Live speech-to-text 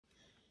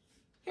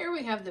Here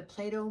we have the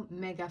Play-Doh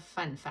Mega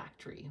Fun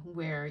Factory,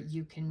 where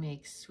you can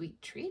make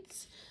sweet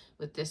treats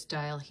with this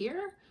dial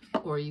here,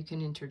 or you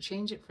can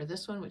interchange it for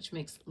this one, which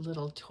makes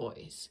little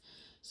toys.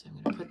 So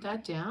I'm going to put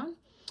that down.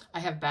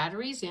 I have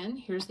batteries in.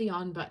 Here's the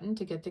on button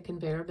to get the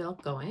conveyor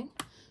belt going.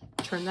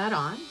 Turn that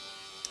on.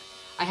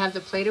 I have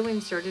the Play-Doh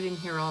inserted in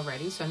here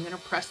already, so I'm going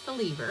to press the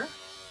lever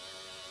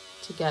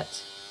to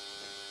get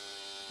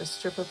the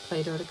strip of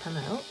Play-Doh to come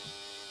out.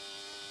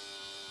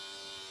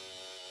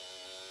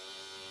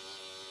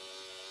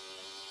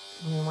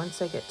 And then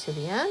once I get to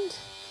the end,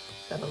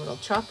 got a little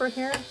chopper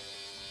here,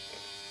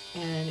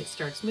 and it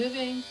starts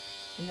moving,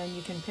 and then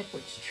you can pick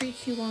which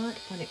treats you want.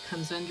 When it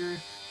comes under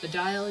the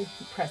dial, you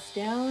press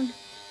down.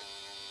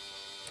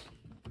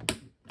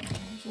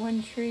 There's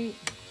one treat,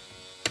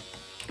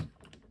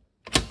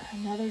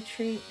 another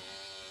treat.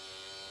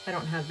 I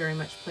don't have very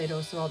much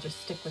Play-Doh, so I'll just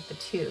stick with the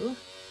two.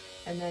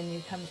 And then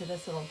you come to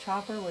this little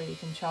chopper where you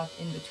can chop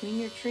in between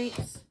your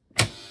treats.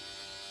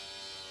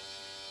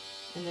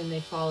 And then they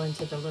fall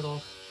into the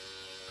little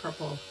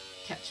purple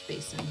catch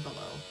basin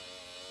below.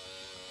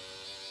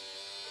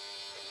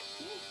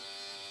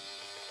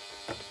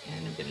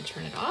 And I'm going to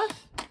turn it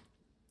off.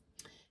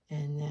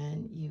 And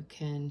then you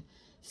can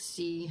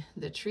see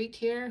the treat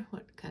here.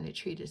 What kind of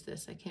treat is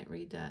this? I can't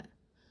read that.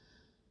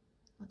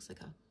 Looks like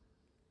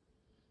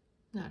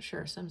not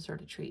sure, some sort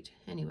of treat.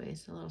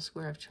 Anyways, a little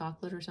square of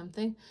chocolate or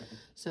something.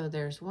 So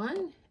there's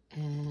one,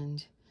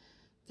 and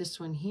this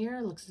one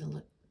here looks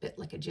a bit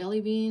like a jelly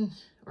bean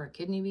or a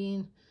kidney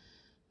bean,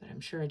 but I'm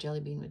sure a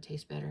jelly bean would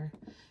taste better.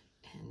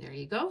 And there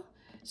you go.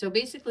 So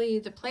basically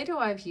the Play-Doh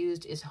I've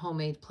used is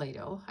homemade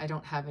Play-Doh. I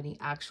don't have any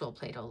actual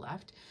Play-Doh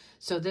left.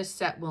 So this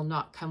set will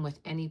not come with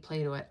any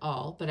Play-Doh at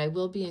all, but I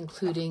will be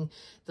including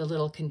the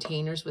little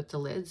containers with the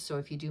lids. So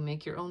if you do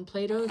make your own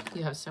Play-Doh,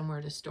 you have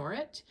somewhere to store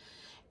it.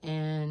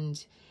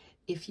 And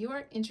if you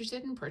are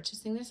interested in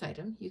purchasing this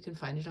item, you can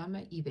find it on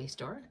my eBay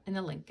store, and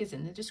the link is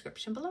in the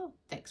description below.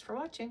 Thanks for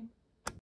watching.